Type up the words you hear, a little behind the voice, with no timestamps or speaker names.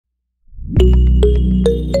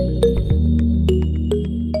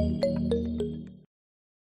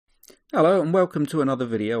Hello and welcome to another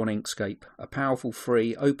video on Inkscape, a powerful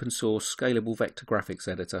free open source scalable vector graphics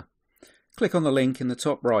editor. Click on the link in the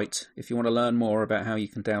top right if you want to learn more about how you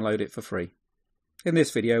can download it for free. In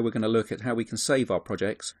this video we're going to look at how we can save our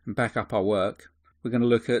projects and back up our work. We're going to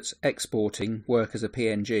look at exporting work as a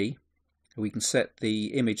PNG. We can set the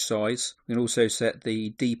image size. We can also set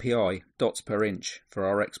the DPI, dots per inch, for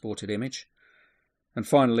our exported image. And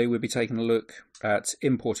finally we'll be taking a look at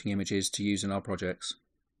importing images to use in our projects.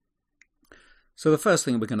 So the first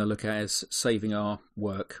thing we're going to look at is saving our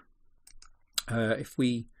work. If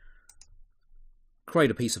we create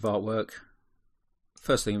a piece of artwork,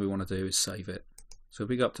 first thing we want to do is save it. So if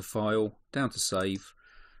we go up to File, down to Save,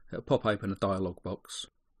 it'll pop open a dialog box.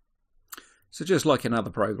 So just like in other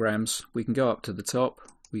programs, we can go up to the top,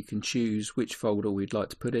 we can choose which folder we'd like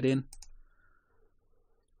to put it in.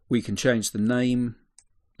 We can change the name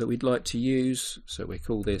that we'd like to use, so we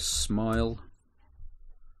call this Smile.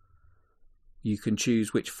 You can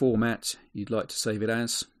choose which format you'd like to save it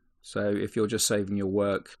as. So if you're just saving your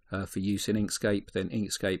work for use in Inkscape, then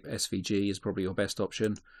Inkscape SVG is probably your best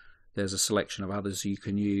option. There's a selection of others you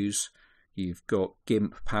can use. You've got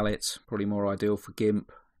GIMP palette, probably more ideal for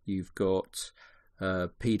GIMP. You've got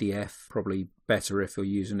PDF, probably better if you're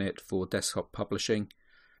using it for desktop publishing.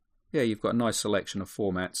 Yeah, you've got a nice selection of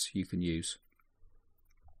formats you can use.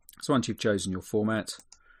 So once you've chosen your format,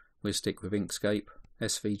 we'll stick with Inkscape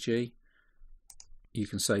SVG. You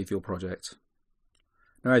can save your project.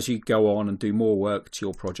 Now as you go on and do more work to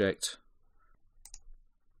your project,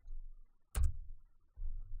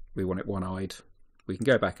 we want it one-eyed, we can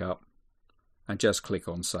go back up and just click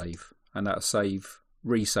on Save, and that'll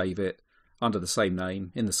resave it under the same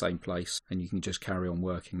name in the same place, and you can just carry on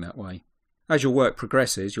working that way. As your work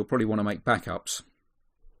progresses, you'll probably want to make backups.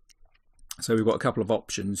 So we've got a couple of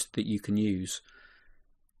options that you can use.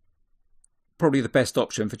 Probably the best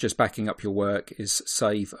option for just backing up your work is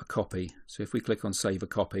Save a Copy. So if we click on Save a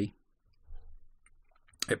Copy,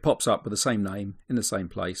 it pops up with the same name in the same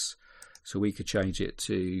place. So we could change it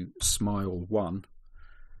to Smile1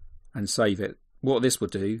 and save it. What this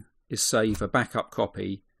would do is save a backup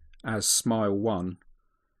copy as Smile1,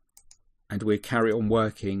 and we'll carry on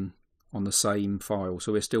working on the same file.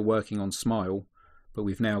 So we're still working on Smile, but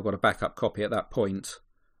we've now got a backup copy at that point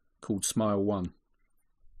called Smile1.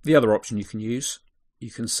 The other option you can use, you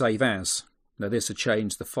can save as. Now this will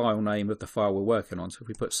change the file name of the file we're working on. So if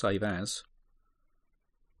we put save as,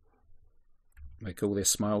 we call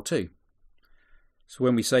this Smile2. So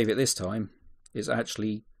when we save it this time, it's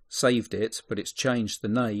actually saved it, but it's changed the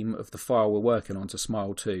name of the file we're working on to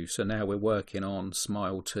Smile2. So now we're working on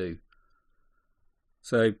Smile2.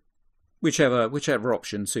 So whichever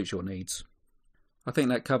option suits your needs. I think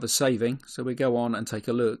that covers saving, so we go on and take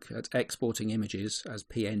a look at exporting images as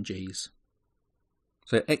PNGs.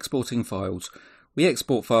 So exporting files. We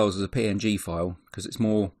export files as a PNG file because it's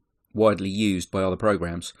more widely used by other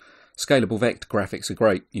programs. Scalable vector graphics are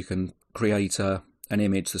great. You can create an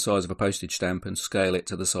image the size of a postage stamp and scale it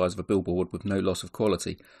to the size of a billboard with no loss of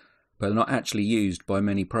quality, but they're not actually used by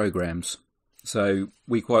many programs. So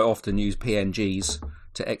we quite often use PNGs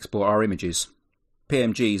to export our images.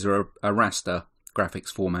 PNGs are a raster graphics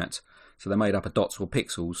format, so they're made up of dots or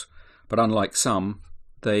pixels, but unlike some,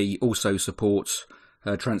 they also support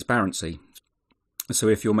transparency. So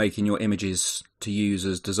if you're making your images to use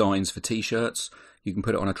as designs for t-shirts, you can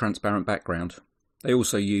put it on a transparent background. They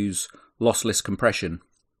also use lossless compression,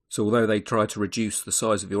 so although they try to reduce the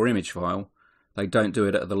size of your image file, they don't do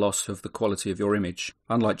it at the loss of the quality of your image,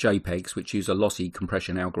 unlike JPEGs, which use a lossy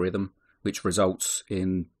compression algorithm, which results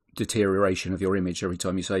in deterioration of your image every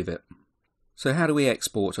time you save it. So how do we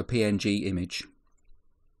export a PNG image?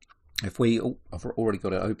 If we, I've already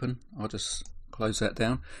got it open, I'll just close that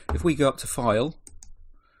down. If we go up to File,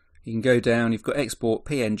 you can go down, you've got Export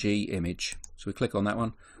PNG Image. So we click on that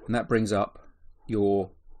one, and that brings up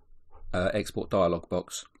your export dialog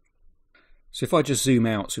box. So if I just zoom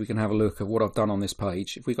out so we can have a look at what I've done on this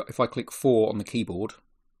page, if I click 4 on the keyboard,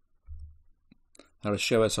 that'll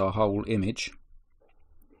show us our whole image.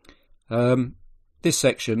 This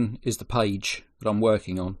section is the page that I'm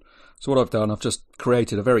working on. So what I've done, I've just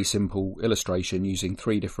created a very simple illustration using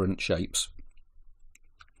 3 different shapes.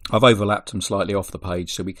 I've overlapped them slightly off the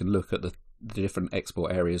page so we can look at the different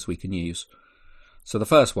export areas we can use. So the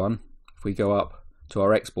first one, if we go up to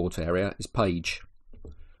our export area, is page.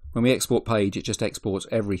 When we export page, it just exports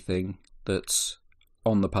everything that's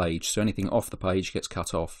on the page. So anything off the page gets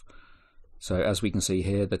cut off. So as we can see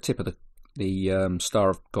here, the tip of the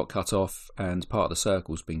star got cut off and part of the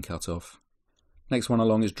circle's been cut off. Next one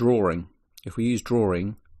along is drawing. If we use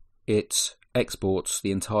drawing, it exports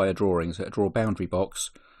the entire drawing. So it'll draw a boundary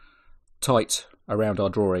box, tight around our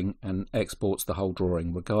drawing and exports the whole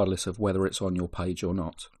drawing, regardless of whether it's on your page or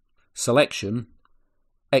not. Selection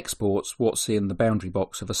exports what's in the boundary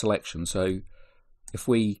box of a selection. So if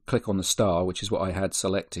we click on the star, which is what I had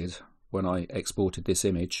selected when I exported this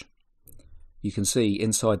image, you can see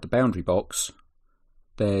inside the boundary box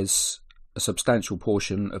there's a substantial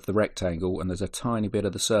portion of the rectangle and there's a tiny bit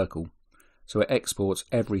of the circle. So it exports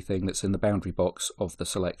everything that's in the boundary box of the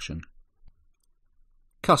selection.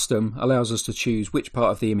 Custom allows us to choose which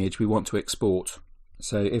part of the image we want to export.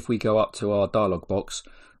 So if we go up to our dialog box,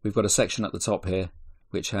 we've got a section at the top here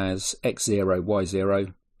which has x0,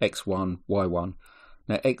 y0, x1, y1.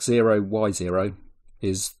 Now x0, y0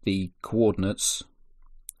 is the coordinates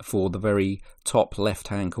for the very top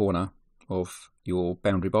left-hand corner of your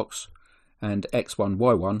boundary box, and x1,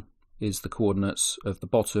 y1 is the coordinates of the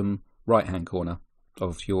bottom right-hand corner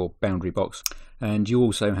of your boundary box. And you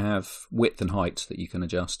also have width and height that you can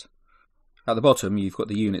adjust. At the bottom you've got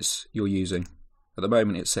the units you're using. At the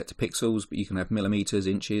moment it's set to pixels, but you can have millimeters,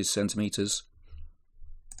 inches, centimeters.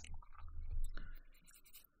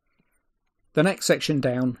 The next section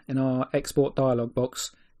down in our export dialog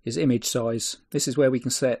box is image size. This is where we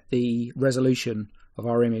can set the resolution of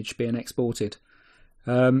our image being exported.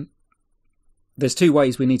 There's two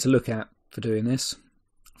ways we need to look at for doing this.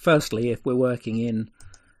 Firstly, if we're working in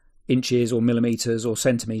inches or millimeters or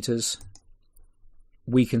centimeters,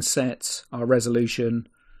 we can set our resolution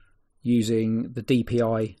using the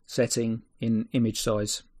DPI setting in image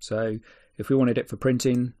size. So if we wanted it for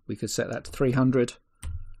printing, we could set that to 300.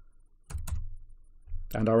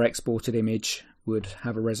 And our exported image would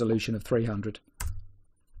have a resolution of 300.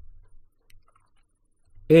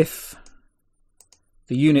 If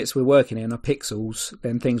the units we're working in are pixels,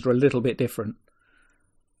 then things are a little bit different.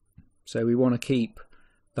 So we want to keep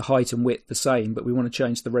the height and width the same, but we want to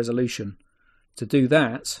change the resolution. To do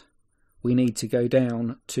that, we need to go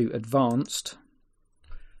down to Advanced.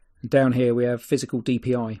 And down here we have Physical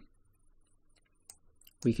DPI.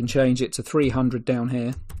 We can change it to 300 down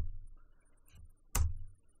here.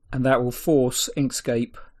 And that will force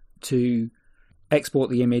Inkscape to export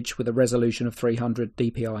the image with a resolution of 300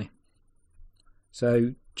 DPI.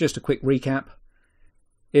 So just a quick recap.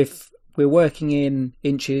 If we're working in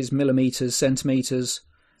inches, millimeters, centimeters,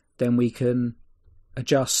 then we can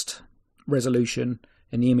adjust resolution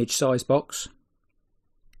in the image size box.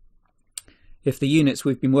 If the units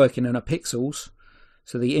we've been working in are pixels,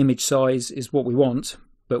 so the image size is what we want,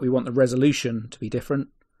 but we want the resolution to be different,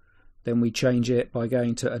 then we change it by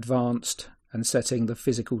going to Advanced and setting the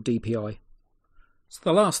Physical DPI. So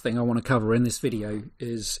the last thing I want to cover in this video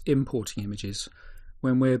is importing images.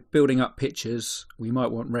 When we're building up pictures, we might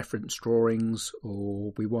want reference drawings,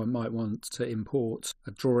 or we might want to import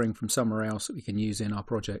a drawing from somewhere else that we can use in our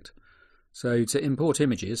project. So to import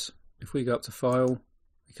images, if we go up to File,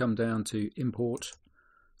 we come down to Import,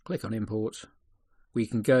 click on Import, we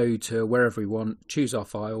can go to wherever we want, choose our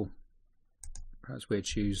file. Perhaps we'll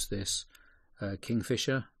choose this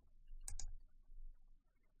Kingfisher,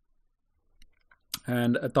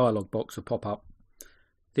 and a dialog box will pop up.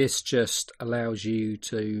 This just allows you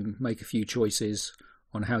to make a few choices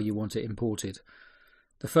on how you want it imported.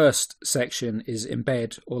 The first section is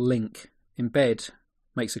Embed or Link. Embed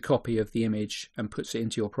makes a copy of the image and puts it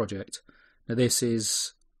into your project. Now this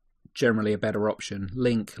is generally a better option.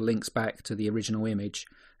 Link links back to the original image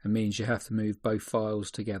and means you have to move both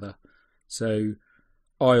files together. So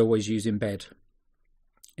I always use Embed.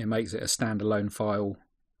 It makes it a standalone file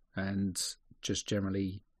and just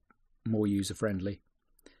generally more user friendly.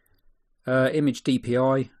 Image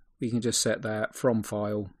DPI, we can just set that from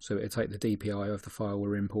file, so it'll take the DPI of the file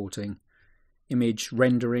we're importing. Image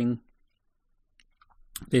rendering,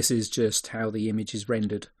 this is just how the image is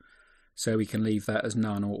rendered, so we can leave that as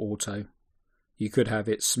none or auto. You could have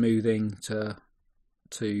it smoothing to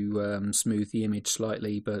smooth the image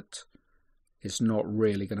slightly, but it's not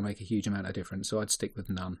really going to make a huge amount of difference, so I'd stick with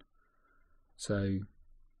none. So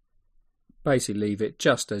basically leave it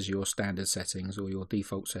just as your standard settings or your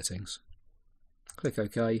default settings. Click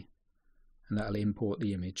OK, and that'll import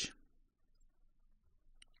the image.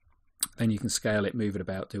 Then you can scale it, move it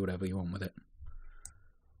about, do whatever you want with it.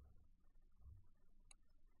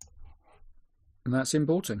 And that's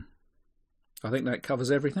importing. I think that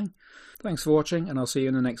covers everything. Thanks for watching, and I'll see you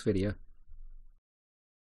in the next video.